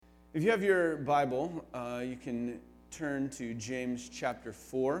If you have your Bible, you can turn to James chapter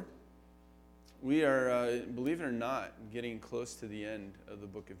 4. We are, believe it or not, getting close to the end of the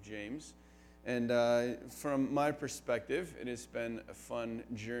book of James. And from my perspective, it has been a fun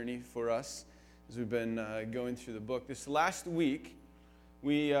journey for us as we've been going through the book. This last week,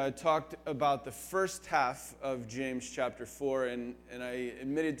 we talked about the first half of James chapter 4, and I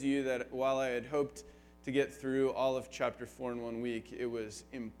admitted to you that while I had hoped to get through all of chapter 4 in 1 week, it was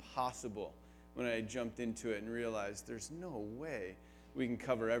impossible when I jumped into it and realized there's no way we can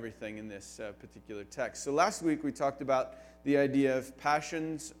cover everything in this particular text. So last week we talked about the idea of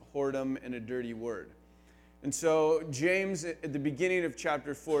passions, whoredom, and a dirty word. And so James, at the beginning of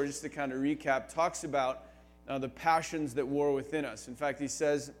chapter 4, just to kind of recap, talks about the passions that war within us. In fact, he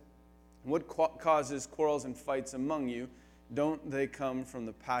says, what causes quarrels and fights among you? Don't they come from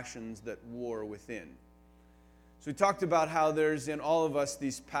the passions that war within? So we talked about how there's in all of us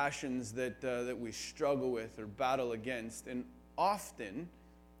these passions that we struggle with or battle against. And often,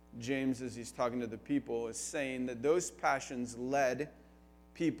 James, as he's talking to the people, is saying that those passions led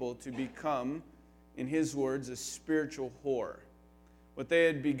people to become, in his words, a spiritual whore. What they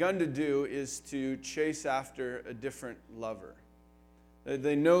had begun to do is to chase after a different lover.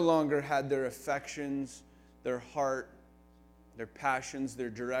 They no longer had their affections, their heart, their passions,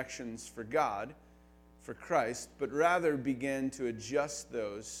 their directions for God, for Christ, but rather began to adjust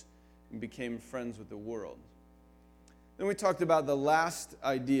those and became friends with the world. Then we talked about the last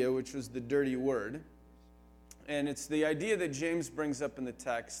idea, which was the dirty word. And it's the idea that James brings up in the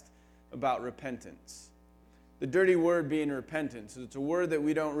text about repentance. The dirty word being repentance. It's a word that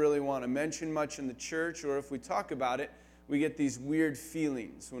we don't really want to mention much in the church, or if we talk about it, we get these weird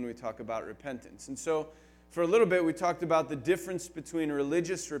feelings when we talk about repentance. And so for a little bit, we talked about the difference between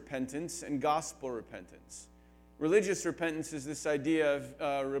religious repentance and gospel repentance. Religious repentance is this idea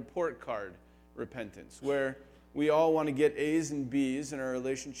of report card repentance, where we all want to get A's and B's in our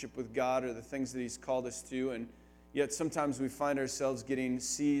relationship with God or the things that He's called us to, and yet sometimes we find ourselves getting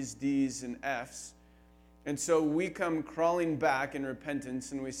C's, D's, and F's. And so we come crawling back in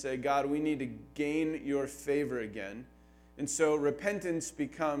repentance and we say, God, we need to gain your favor again. And so repentance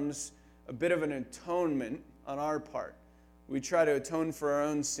becomes a bit of an atonement on our part. We try to atone for our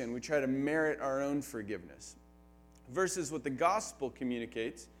own sin. We try to merit our own forgiveness. Versus what the gospel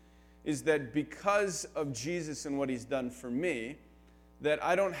communicates is that because of Jesus and what He's done for me, that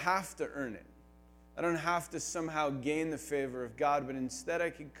I don't have to earn it. I don't have to somehow gain the favor of God, but instead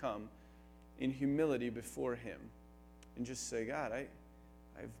I can come in humility before Him and just say, God,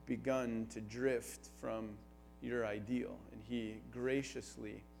 I've begun to drift from your ideal. And He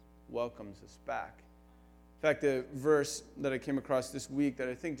graciously welcomes us back. In fact, the verse that I came across this week that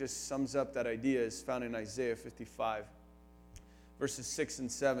I think just sums up that idea is found in Isaiah 55, verses 6 and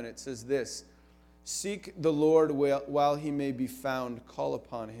 7. It says this, "Seek the Lord while He may be found. Call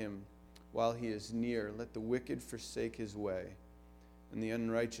upon Him while He is near. Let the wicked forsake his way, and the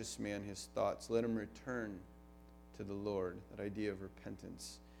unrighteous man his thoughts. Let him return to the Lord," that idea of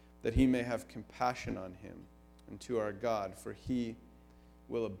repentance, "that He may have compassion on him, and to our God, for He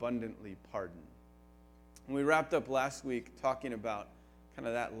will abundantly pardon." And we wrapped up last week talking about kind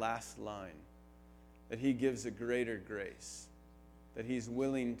of that last line, that He gives a greater grace, that He's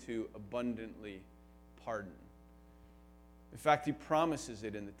willing to abundantly pardon. In fact, He promises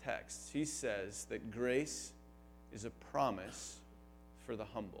it in the text. He says that grace is a promise for the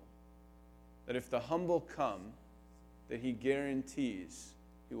humble. That if the humble come, that He guarantees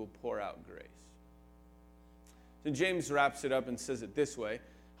He will pour out grace. So James wraps it up and says it this way,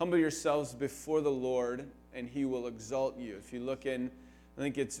 "Humble yourselves before the Lord, and He will exalt you." If you look in, I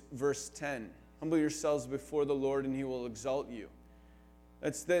think it's verse 10, "Humble yourselves before the Lord, and He will exalt you."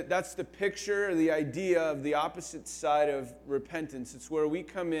 That's the picture, or the idea of the opposite side of repentance. It's where we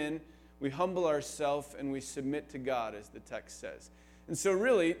come in, we humble ourselves, and we submit to God, as the text says. And so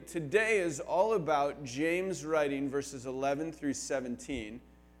really, today is all about James writing verses 11 through 17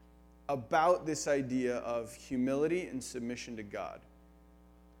 about this idea of humility and submission to God.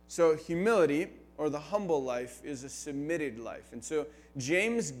 So humility, or the humble life, is a submitted life. And so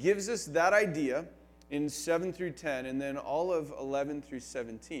James gives us that idea in 7 through 10, and then all of 11 through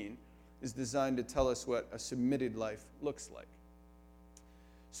 17 is designed to tell us what a submitted life looks like.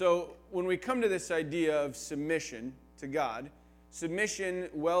 So when we come to this idea of submission to God, submission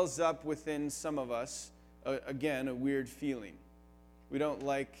wells up within some of us, again, a weird feeling. We don't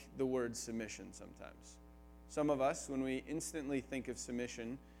like the word submission sometimes. Some of us, when we instantly think of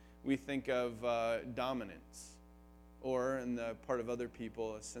submission, we think of dominance, or in the part of other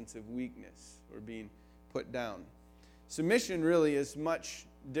people, a sense of weakness or being put down. Submission really is much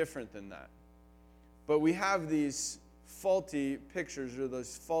different than that. But we have these faulty pictures or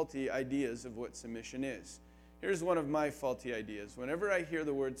those faulty ideas of what submission is. Here's one of my faulty ideas. Whenever I hear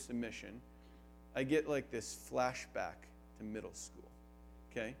the word submission, I get like this flashback to middle school.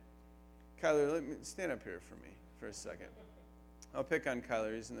 Okay? Kyler, let me stand up here for me for a second. I'll pick on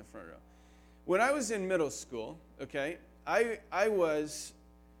Kyler. He's in the front row. When I was in middle school, okay, I was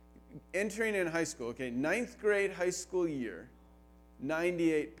entering in high school, okay, 9th grade high school year,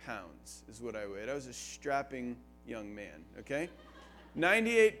 98 pounds is what I weighed. I was a strapping young man, okay?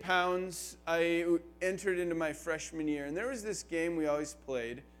 98 pounds, I entered into my freshman year, and there was this game we always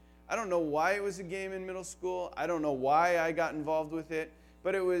played. I don't know why it was a game in middle school. I don't know why I got involved with it,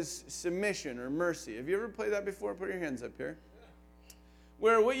 but it was submission or mercy. Have you ever played that before? Put your hands up here.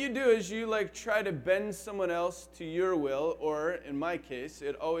 Where what you do is you like try to bend someone else to your will, or in my case,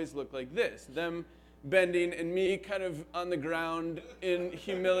 it always looked like this, them bending and me kind of on the ground in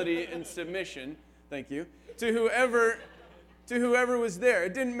humility and submission, thank you, to whoever was there.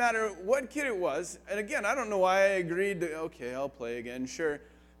 It didn't matter what kid it was. And again, I don't know why I agreed to, okay, I'll play again, sure.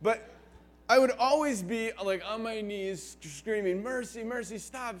 But I would always be like on my knees screaming, mercy, mercy,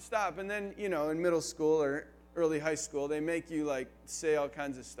 stop, stop. And then, you know, in middle school or early high school, they make you like say all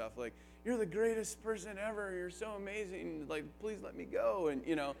kinds of stuff like, you're the greatest person ever. You're so amazing. Like, please let me go. And,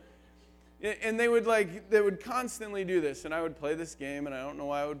 you know, and they would constantly do this. And I would play this game, and I don't know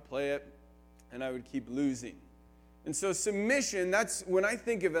why I would play it, and I would keep losing. And so submission, that's when I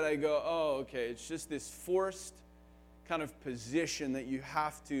think of it, I go, oh, okay, it's just this forced kind of position that you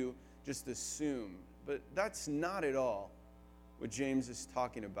have to just assume. But that's not at all what James is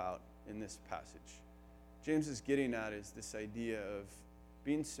talking about in this passage. James is getting at is this idea of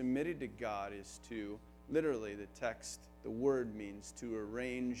being submitted to God is to, literally the text, the word means to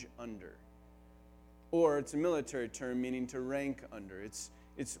arrange under. Or it's a military term meaning to rank under. It's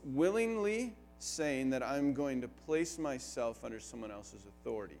willingly saying that I'm going to place myself under someone else's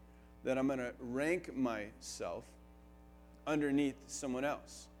authority, that I'm going to rank myself underneath someone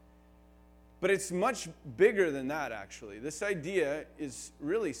else. But it's much bigger than that, actually. This idea is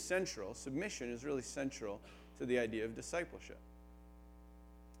really central. Submission is really central to the idea of discipleship.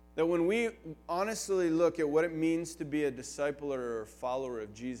 That when we honestly look at what it means to be a disciple or a follower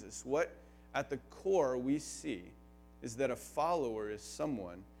of Jesus, what at the core we see is that a follower is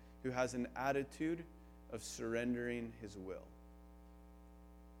someone who has an attitude of surrendering his will.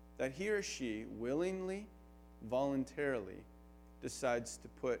 That he or she willingly, voluntarily decides to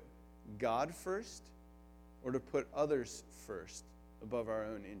put God first or to put others first above our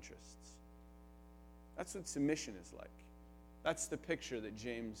own interests. That's what submission is like. That's the picture that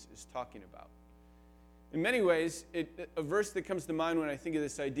James is talking about. In many ways, a verse that comes to mind when I think of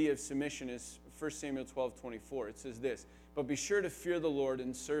this idea of submission is 1 Samuel 12:24. It says this, "But be sure to fear the Lord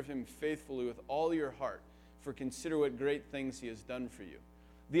and serve him faithfully with all your heart, for consider what great things he has done for you."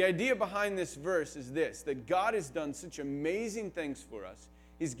 The idea behind this verse is this, that God has done such amazing things for us.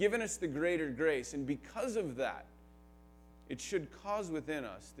 He's given us the greater grace, and because of that, it should cause within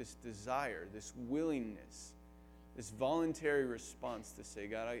us this desire, this willingness, this voluntary response to say,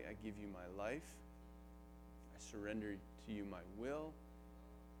 God, I give you my life. I surrender to you my will.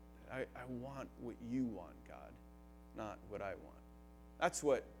 I want what you want, God, not what I want. That's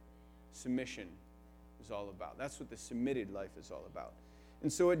what submission is all about. That's what the submitted life is all about.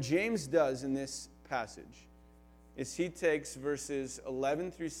 And so what James does in this passage is he takes verses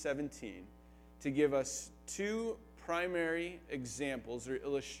 11 through 17 to give us two primary examples or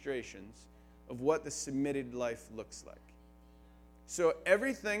illustrations of what the submitted life looks like. So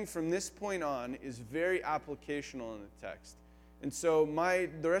everything from this point on is very applicational in the text. And so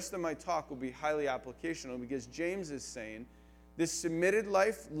the rest of my talk will be highly applicational because James is saying this submitted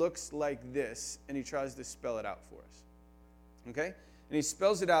life looks like this, and he tries to spell it out for us. Okay? And he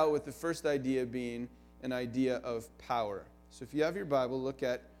spells it out with the first idea being an idea of power. So if you have your Bible, look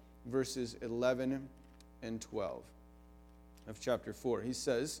at verses 11 and 12 of chapter 4. He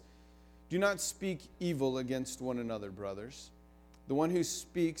says, "Do not speak evil against one another, brothers. The one who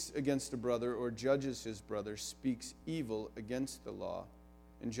speaks against a brother or judges his brother speaks evil against the law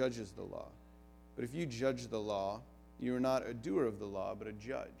and judges the law. But if you judge the law, you are not a doer of the law, but a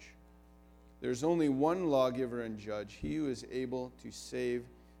judge. There is only one lawgiver and judge, he who is able to save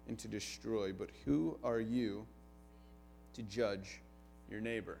and to destroy. But who are you to judge your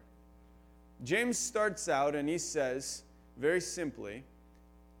neighbor?" James starts out and he says, very simply,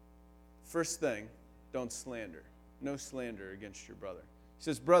 first thing, don't slander. No slander against your brother. He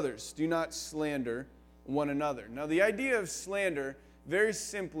says, brothers, do not slander one another. Now, the idea of slander, very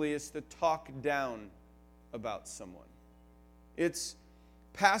simply, is to talk down about someone. It's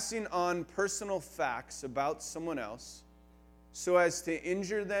passing on personal facts about someone else so as to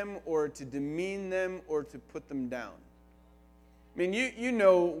injure them or to demean them or to put them down. I mean, you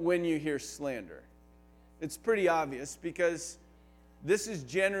know when you hear slander. It's pretty obvious because this is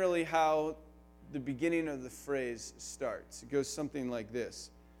generally how the beginning of the phrase starts. It goes something like this.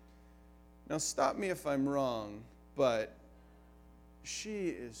 Now, stop me if I'm wrong, but she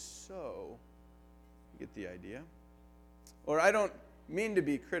is so... You get the idea? Or I don't mean to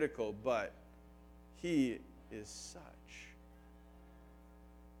be critical, but he is such.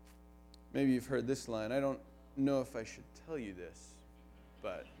 Maybe you've heard this line. I don't know if I should tell you this,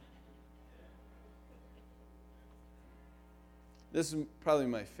 but this is probably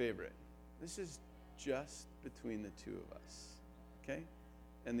my favorite. This is just between the two of us, okay?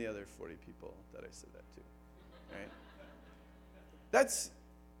 And the other 40 people that I said that to, right? That's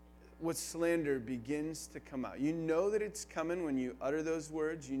what slander begins to come out. You know that it's coming when you utter those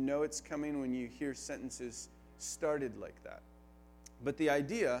words. You know it's coming when you hear sentences started like that. But the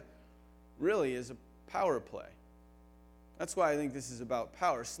idea really is a power play. That's why I think this is about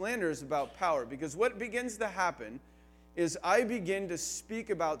power. Slander is about power because what begins to happen is I begin to speak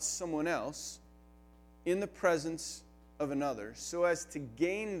about someone else in the presence of another so as to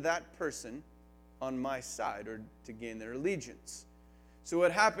gain that person on my side or to gain their allegiance. So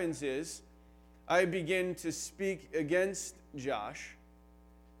what happens is I begin to speak against Josh,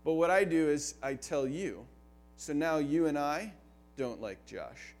 but what I do is I tell you. So now you and I don't like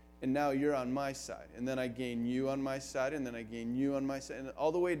Josh, and now you're on my side. And then I gain you on my side, and then I gain you on my side, and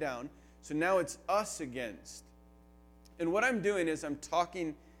all the way down. So now it's us against. And what I'm doing is I'm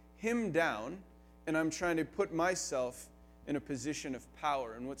talking him down, and I'm trying to put myself in a position of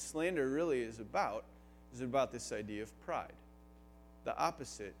power. And what slander really is about this idea of pride. The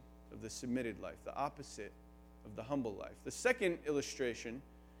opposite of the submitted life, the opposite of the humble life. The second illustration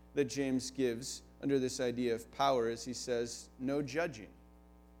that James gives under this idea of power is he says, no judging.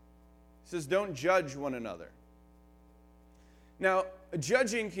 He says, don't judge one another. Now,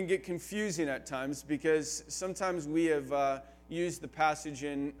 judging can get confusing at times because sometimes we have used the passage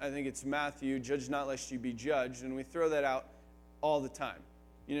in, I think it's Matthew, judge not lest you be judged, and we throw that out all the time.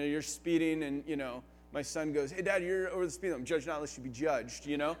 You know, you're speeding and, my son goes, hey, Dad, you're over the speed limit. Judge not lest you be judged,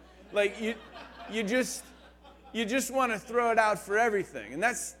 Like, you just want to throw it out for everything. And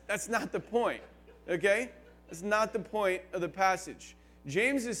that's not the point, okay? That's not the point of the passage.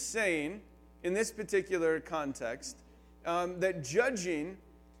 James is saying, in this particular context, that judging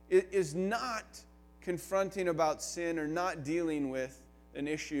is not confronting about sin or not dealing with an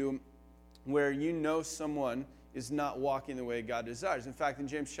issue where someone is not walking the way God desires. In fact, in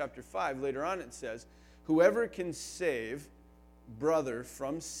James chapter 5, later on it says, whoever can save brother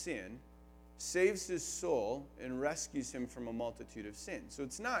from sin saves his soul and rescues him from a multitude of sins. So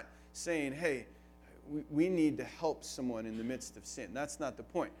it's not saying, hey, we need to help someone in the midst of sin. That's not the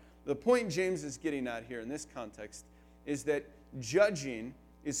point. The point James is getting at here in this context is that judging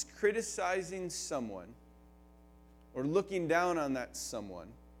is criticizing someone or looking down on that someone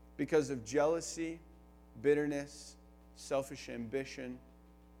because of jealousy, bitterness, selfish ambition.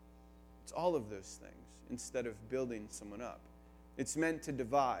 It's all of those things instead of building someone up. It's meant to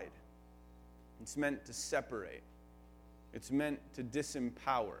divide. It's meant to separate. It's meant to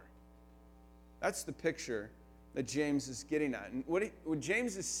disempower. That's the picture that James is getting at. And what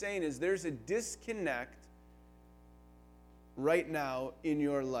James is saying is there's a disconnect right now in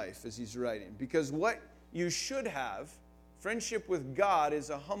your life as he's writing. Because what you should have, friendship with God is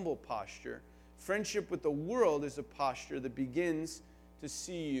a humble posture. Friendship with the world is a posture that begins to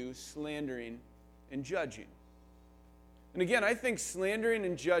see you slandering and judging. And again, I think slandering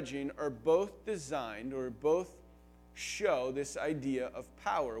and judging are both designed or both show this idea of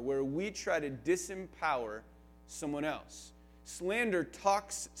power where we try to disempower someone else. Slander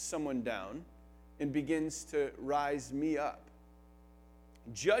talks someone down and begins to rise me up.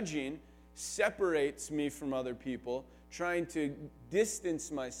 Judging separates me from other people, trying to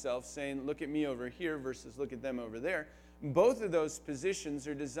distance myself, saying, look at me over here versus look at them over there. Both of those positions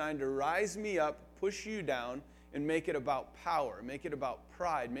are designed to rise me up, push you down, and make it about power, make it about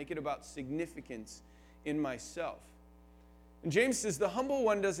pride, make it about significance in myself. And James says the humble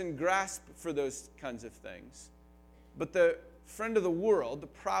one doesn't grasp for those kinds of things, but the friend of the world, the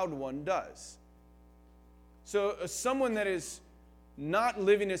proud one, does. So someone that is not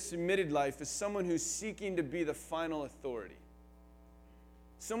living a submitted life is someone who's seeking to be the final authority.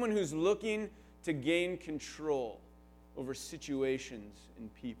 Someone who's looking to gain control over situations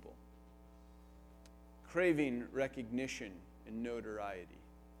and people. Craving recognition and notoriety.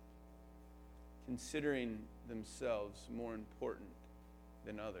 Considering themselves more important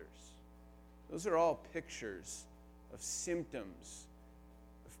than others. Those are all pictures of symptoms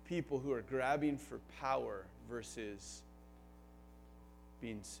of people who are grabbing for power versus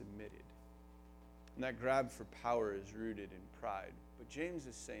being submitted. And that grab for power is rooted in pride. But James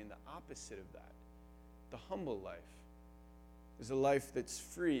is saying the opposite of that. The humble life is a life that's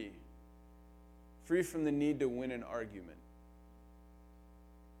free from the need to win an argument.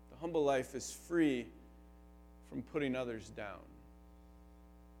 The humble life is free from putting others down.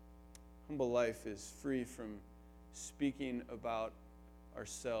 Humble life is free from speaking about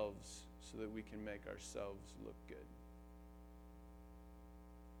ourselves so that we can make ourselves look good.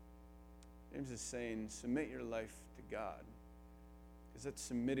 James is saying, submit your life to God, because that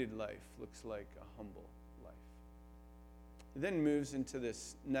submitted life looks like a humble life. He then moves into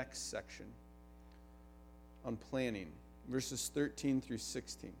this next section on planning, verses 13 through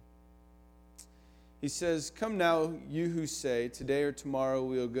 16. He says, "Come now, you who say, today or tomorrow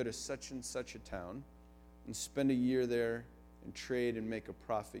we will go to such and such a town and spend a year there and trade and make a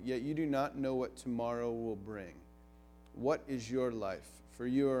profit. Yet you do not know what tomorrow will bring. What is your life? For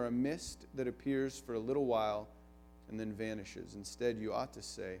you are a mist that appears for a little while and then vanishes. Instead, you ought to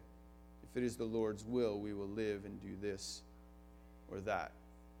say, if it is the Lord's will, we will live and do this or that."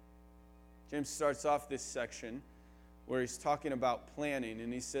 James starts off this section where he's talking about planning,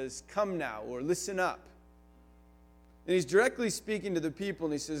 and he says, "Come now," or "listen up." And he's directly speaking to the people,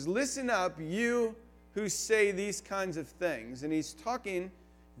 and he says, "Listen up, you who say these kinds of things." And he's talking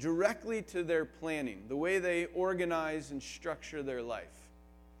directly to their planning, the way they organize and structure their life.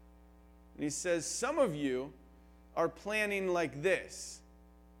 And he says, some of you are planning like this.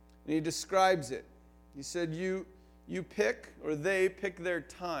 And he describes it. He said, you pick, or they pick their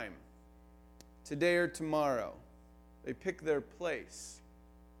time, today or tomorrow. They pick their place,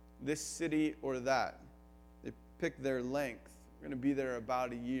 this city or that. They pick their length. We're going to be there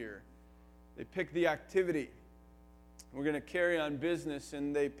about a year. They pick the activity. We're going to carry on business,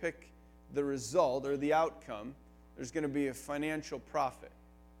 and they pick the result or the outcome. There's going to be a financial profit.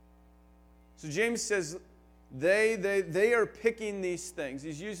 So James says they are picking these things.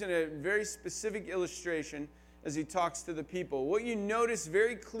 He's using a very specific illustration as he talks to the people. What you notice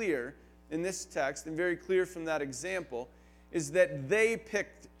very clear in this text, and very clear from that example, is that they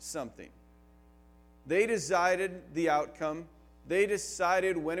picked something. They decided the outcome. They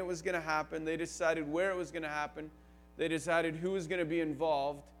decided when it was going to happen. They decided where it was going to happen. They decided who was going to be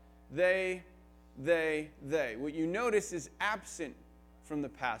involved. They. What you notice is absent from the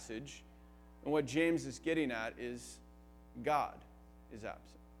passage, and what James is getting at is God is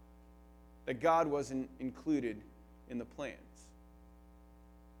absent. That God wasn't included in the plans.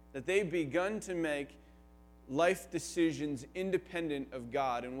 That they've begun to make life decisions independent of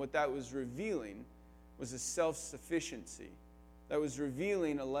God, and what that was revealing was a self-sufficiency. That was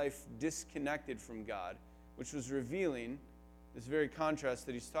revealing a life disconnected from God, which was revealing this very contrast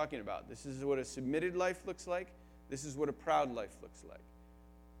that he's talking about. This is what a submitted life looks like. This is what a proud life looks like.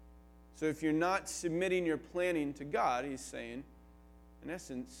 So if you're not submitting your planning to God, he's saying, in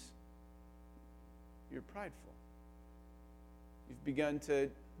essence, you're prideful. You've begun to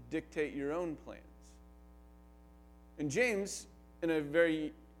dictate your own plans. And James, in a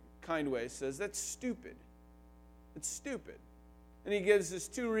very kind way, says that's stupid. It's stupid. And he gives us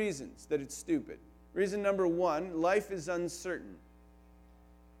two reasons that it's stupid. Reason number one, life is uncertain.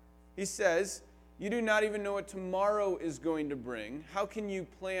 He says, you do not even know what tomorrow is going to bring. How can you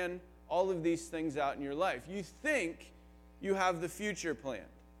plan all of these things out in your life? You think you have the future planned.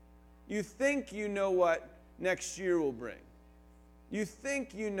 You think you know what next year will bring. You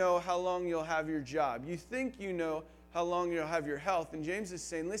think you know how long you'll have your job. You think you know how long you'll have your health. And James is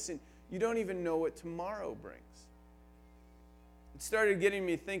saying, listen, you don't even know what tomorrow brings. It started getting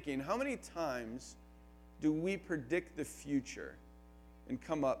me thinking, how many times do we predict the future and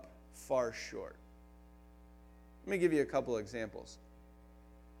come up far short? Let me give you a couple examples.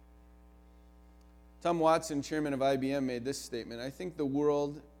 Tom Watson, chairman of IBM, made this statement: I think the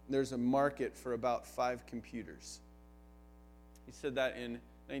world, there's a market for about 5 computers. He said that in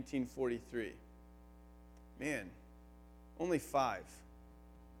 1943. Man, only 5.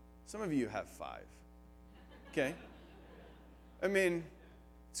 Some of you have 5. Okay? I mean,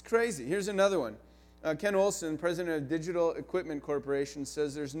 it's crazy. Here's another one. Ken Olson, president of Digital Equipment Corporation,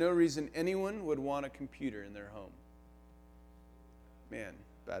 says there's no reason anyone would want a computer in their home. Man,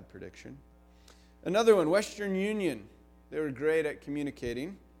 bad prediction. Another one, Western Union. They were great at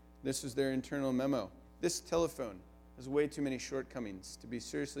communicating. This was their internal memo. This telephone has way too many shortcomings to be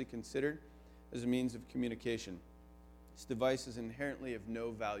seriously considered as a means of communication. This device is inherently of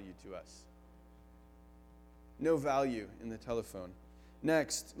no value to us. No value in the telephone.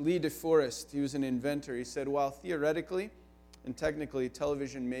 Next, Lee DeForest, he was an inventor. He said, while theoretically and technically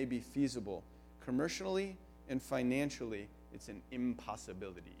television may be feasible, commercially and financially, it's an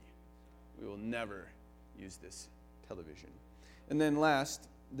impossibility. We will never use this television. And then last,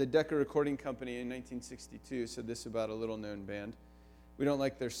 the Decca Recording Company in 1962 said this about a little-known band. We don't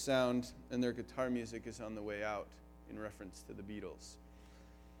like their sound, and their guitar music is on the way out, in reference to the Beatles.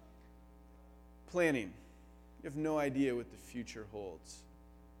 Planning. You have no idea what the future holds.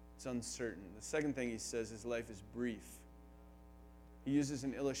 It's uncertain. The second thing he says is life is brief. He uses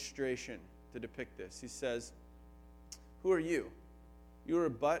an illustration to depict this. He says, who are you? You are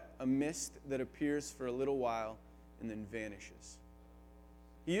but a mist that appears for a little while and then vanishes.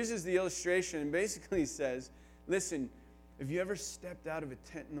 He uses the illustration and basically says, listen, have you ever stepped out of a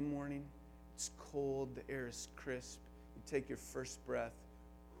tent in the morning? It's cold, the air is crisp. You take your first breath,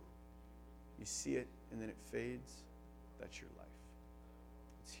 you see it, and then it fades. That's your life.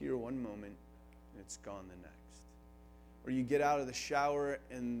 It's here one moment, and it's gone the next. Or you get out of the shower,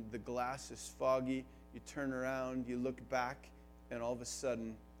 and the glass is foggy. You turn around, you look back, and all of a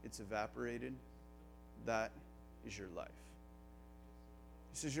sudden, it's evaporated. That is your life.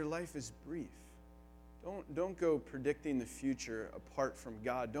 He says your life is brief. Don't go predicting the future apart from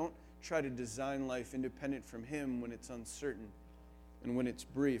God. Don't try to design life independent from Him when it's uncertain and when it's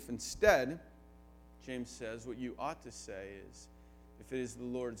brief. Instead, James says, what you ought to say is, if it is the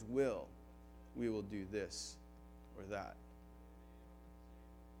Lord's will, we will do this or that.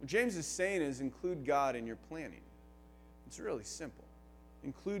 What James is saying is include God in your planning. It's really simple.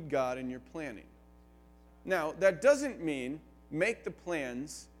 Include God in your planning. Now, that doesn't mean make the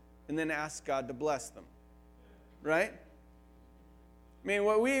plans and then ask God to bless them. Right? I mean,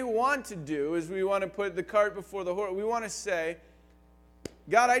 what we want to do is we want to put the cart before the horse. We want to say,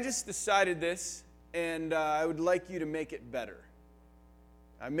 God, I just decided this, and I would like you to make it better.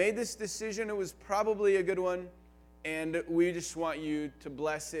 I made this decision. It was probably a good one, and we just want you to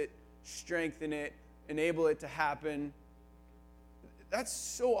bless it, strengthen it, enable it to happen. That's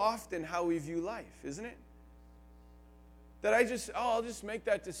so often how we view life, isn't it? That I'll just make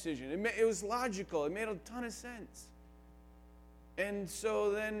that decision. It was logical. It made a ton of sense. And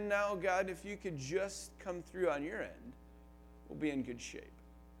so then now, God, if you could just come through on your end, we'll be in good shape.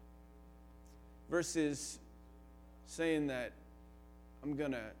 Versus saying that I'm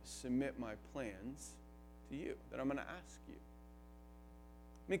going to submit my plans to you, that I'm going to ask you.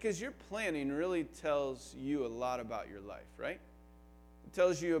 Because your planning really tells you a lot about your life, right? It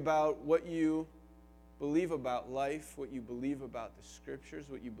tells you about what you believe about life, what you believe about the Scriptures,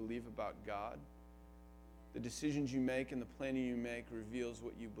 what you believe about God. The decisions you make and the planning you make reveals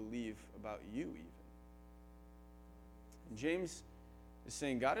what you believe about you even. And James is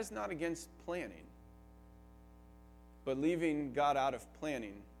saying God is not against planning, but leaving God out of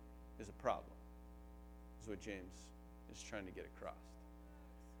planning is a problem, is what James is trying to get across.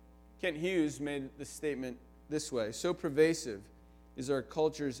 Kent Hughes made the statement this way: so pervasive is our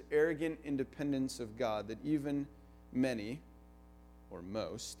culture's arrogant independence of God that even many, or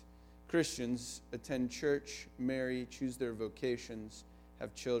most, Christians attend church, marry, choose their vocations,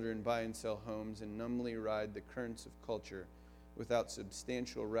 have children, buy and sell homes, and numbly ride the currents of culture without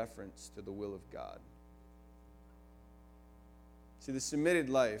substantial reference to the will of God. See, the submitted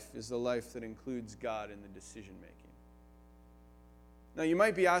life is the life that includes God in the decision-making. Now, you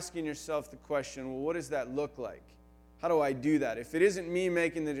might be asking yourself the question, well, what does that look like? How do I do that? If it isn't me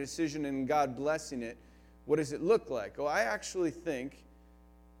making the decision and God blessing it, what does it look like? Well, I actually think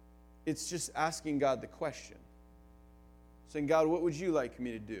it's just asking God the question. Saying, God, what would you like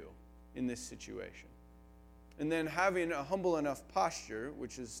me to do in this situation? And then having a humble enough posture,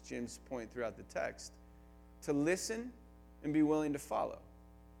 which is James' point throughout the text, to listen and be willing to follow.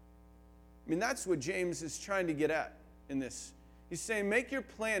 I mean, that's what James is trying to get at in this. He's saying, make your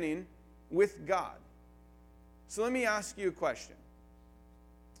planning with God. So let me ask you a question.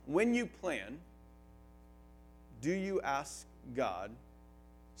 When you plan, do you ask God,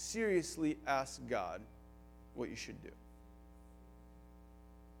 seriously ask God what you should do?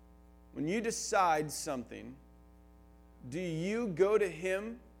 When you decide something, do you go to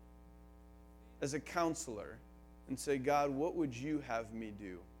Him as a counselor and say, God, what would you have me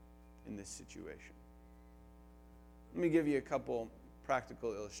do in this situation? Let me give you a couple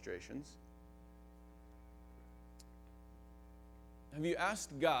practical illustrations. Have you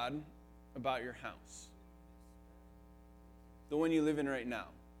asked God about your house? The one you live in right now.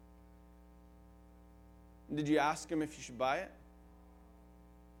 Did you ask Him if you should buy it?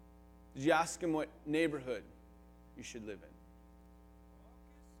 Did you ask Him what neighborhood you should live in?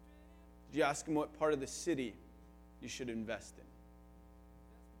 Did you ask Him what part of the city you should invest in?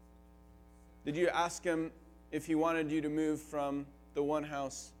 Did you ask him if he wanted you to move from the one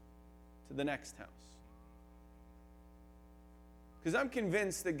house to the next house? Because I'm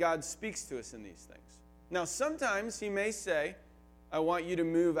convinced that God speaks to us in these things. Now, sometimes he may say, I want you to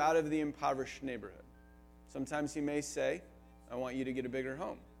move out of the impoverished neighborhood. Sometimes he may say, I want you to get a bigger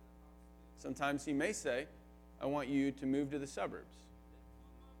home. Sometimes he may say, I want you to move to the suburbs.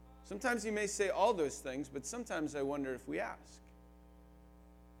 Sometimes he may say all those things, but sometimes I wonder if we ask.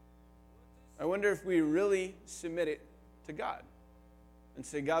 I wonder if we really submit it to God and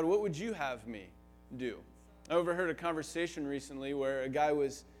say, God, what would you have me do? I overheard a conversation recently where a guy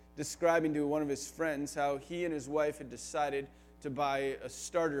was describing to one of his friends how he and his wife had decided to buy a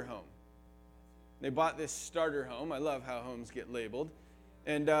starter home. They bought this starter home. I love how homes get labeled.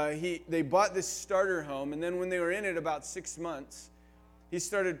 And they bought this starter home, and then when they were in it about 6 months, he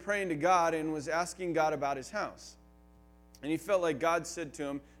started praying to God and was asking God about his house. And he felt like God said to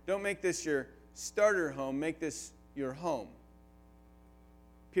him, don't make this your starter home, make this your home.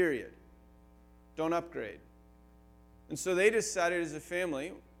 Period. Don't upgrade. And so they decided as a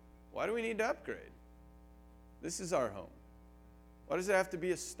family, why do we need to upgrade? This is our home. Why does it have to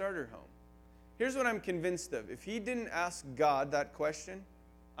be a starter home? Here's what I'm convinced of. If he didn't ask God that question,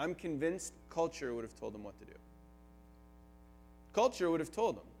 I'm convinced culture would have told him what to do. Culture would have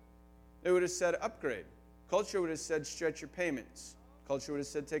told him. They would have said, upgrade. Culture would have said, stretch your payments. Culture would have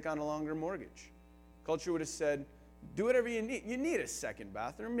said, take on a longer mortgage. Culture would have said, do whatever you need. You need a second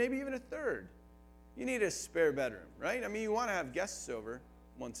bathroom, maybe even a third. You need a spare bedroom, right? I mean, you want to have guests over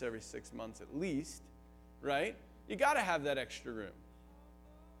once every 6 months at least, right? You got to have that extra room.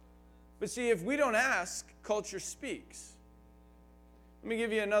 But see, if we don't ask, culture speaks. Let me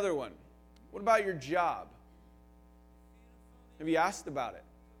give you another one. What about your job? Have you asked about it?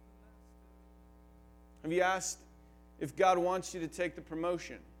 Have you asked if God wants you to take the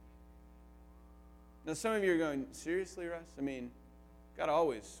promotion? Now, some of you are going, seriously, Russ? I mean, God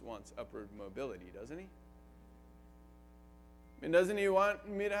always wants upward mobility, doesn't he? I mean, doesn't he want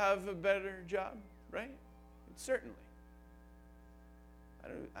me to have a better job, right? Certainly.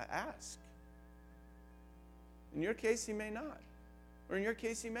 I ask. In your case, he may not. Or in your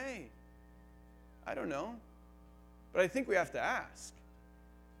case, he may. I don't know. But I think we have to ask.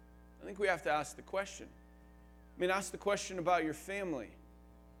 I think we have to ask the question. I mean, ask the question about your family.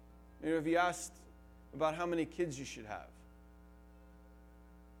 Maybe have you asked about how many kids you should have?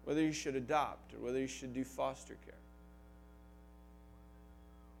 Whether you should adopt or whether you should do foster care?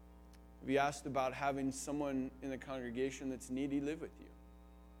 Have you asked about having someone in the congregation that's needy live with you?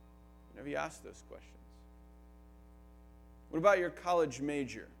 Have you asked those questions? What about your college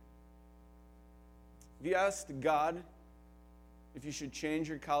major? Have you asked God if you should change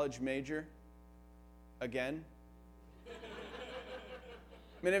your college major again?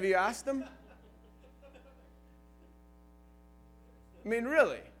 I mean, have you asked him? I mean,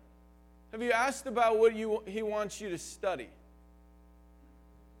 really? Have you asked about what he wants you to study?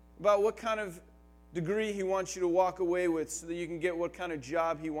 About what kind of degree he wants you to walk away with so that you can get what kind of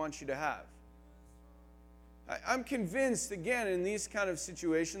job he wants you to have? I'm convinced, again, in these kind of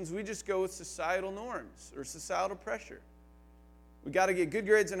situations, we just go with societal norms or societal pressure. We got to get good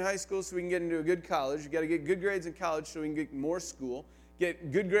grades in high school so we can get into a good college. We got to get good grades in college so we can get more school.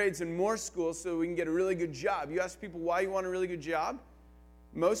 Get good grades in more school so we can get a really good job. You ask people why you want a really good job?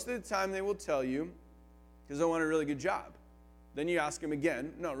 Most of the time they will tell you, because I want a really good job. Then you ask them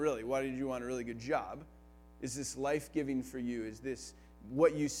again, no, really, why did you want a really good job? Is this life-giving for you? Is this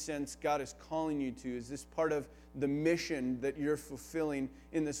what you sense God is calling you to? Is this part of the mission that you're fulfilling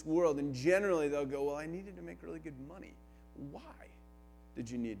in this world? And generally they'll go, well, I needed to make really good money. Why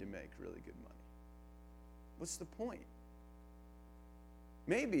did you need to make really good money? What's the point?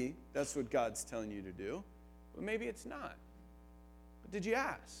 Maybe that's what God's telling you to do, but maybe it's not. But did you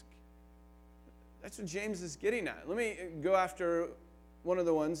ask? That's what James is getting at. Let me go after one of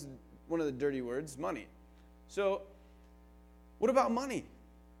the dirty words, money. So, what about money?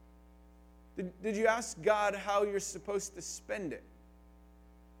 Did you ask God how you're supposed to spend it?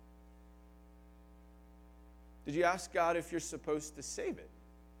 Did you ask God if you're supposed to save it?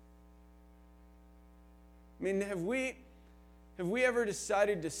 I mean, have we ever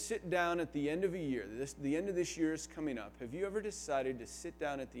decided to sit down at the end of a year? The end of this year is coming up. Have you ever decided to sit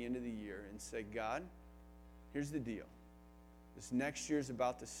down at the end of the year and say, God, here's the deal. This next year is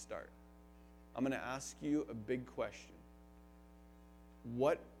about to start. I'm going to ask you a big question.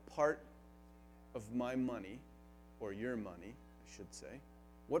 What part of my money, or your money, I should say,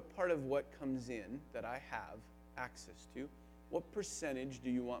 what part of what comes in that I have access to, what percentage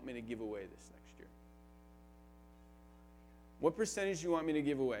do you want me to give away this next year? What percentage do you want me to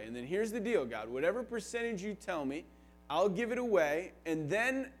give away? And then here's the deal, God. Whatever percentage you tell me, I'll give it away, and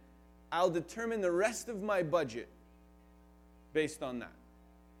then I'll determine the rest of my budget based on that.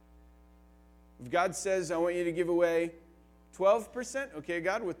 If God says, I want you to give away 12%, okay,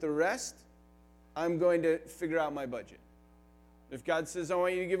 God, with the rest, I'm going to figure out my budget. If God says, I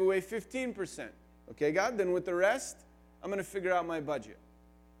want you to give away 15%, okay, God, then with the rest, I'm going to figure out my budget.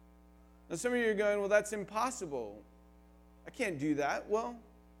 Now, some of you are going, well, that's impossible. I can't do that. Well,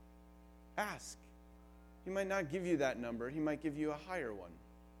 ask. He might not give you that number. He might give you a higher one.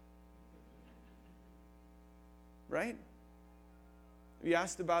 Right? Have you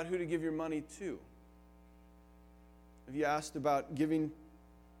asked about who to give your money to? Have you asked about giving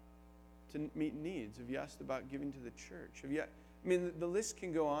to meet needs? Have you asked about giving to the church? The list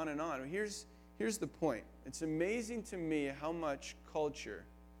can go on and on. Here's the point. It's amazing to me how much culture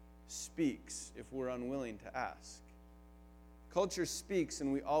speaks if we're unwilling to ask. Culture speaks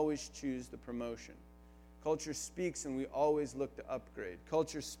and we always choose the promotion. Culture speaks and we always look to upgrade.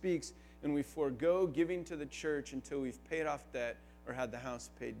 Culture speaks and we forego giving to the church until we've paid off debt or had the house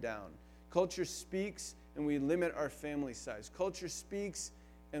paid down. Culture speaks and we limit our family size. Culture speaks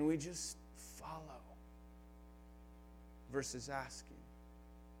and we just follow versus asking.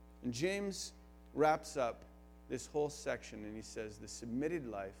 And James wraps up this whole section and he says, the submitted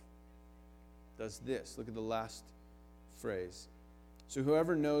life does this. Look at the last phrase. So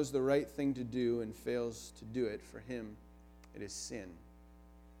whoever knows the right thing to do and fails to do it, for him it is sin.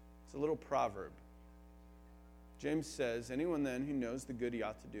 It's a little proverb. James says, anyone then who knows the good he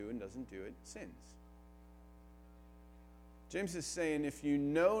ought to do and doesn't do it, sins. James is saying, if you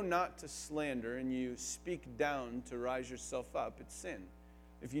know not to slander and you speak down to rise yourself up, it's sin.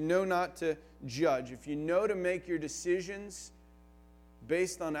 If you know not to judge, if you know to make your decisions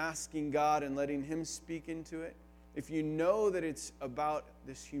based on asking God and letting him speak into it, if you know that it's about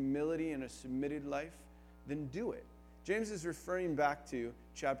this humility and a submitted life, then do it. James is referring back to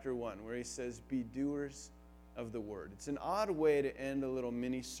chapter 1, where he says, be doers of the word. It's an odd way to end a little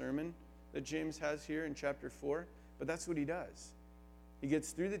mini sermon that James has here in chapter 4, but that's what he does. He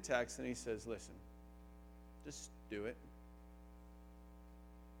gets through the text and he says, listen, just do it.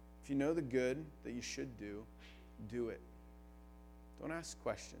 If you know the good that you should do, do it. Don't ask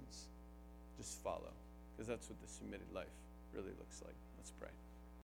questions. Just follow. Because that's what the submitted life really looks like. Let's pray.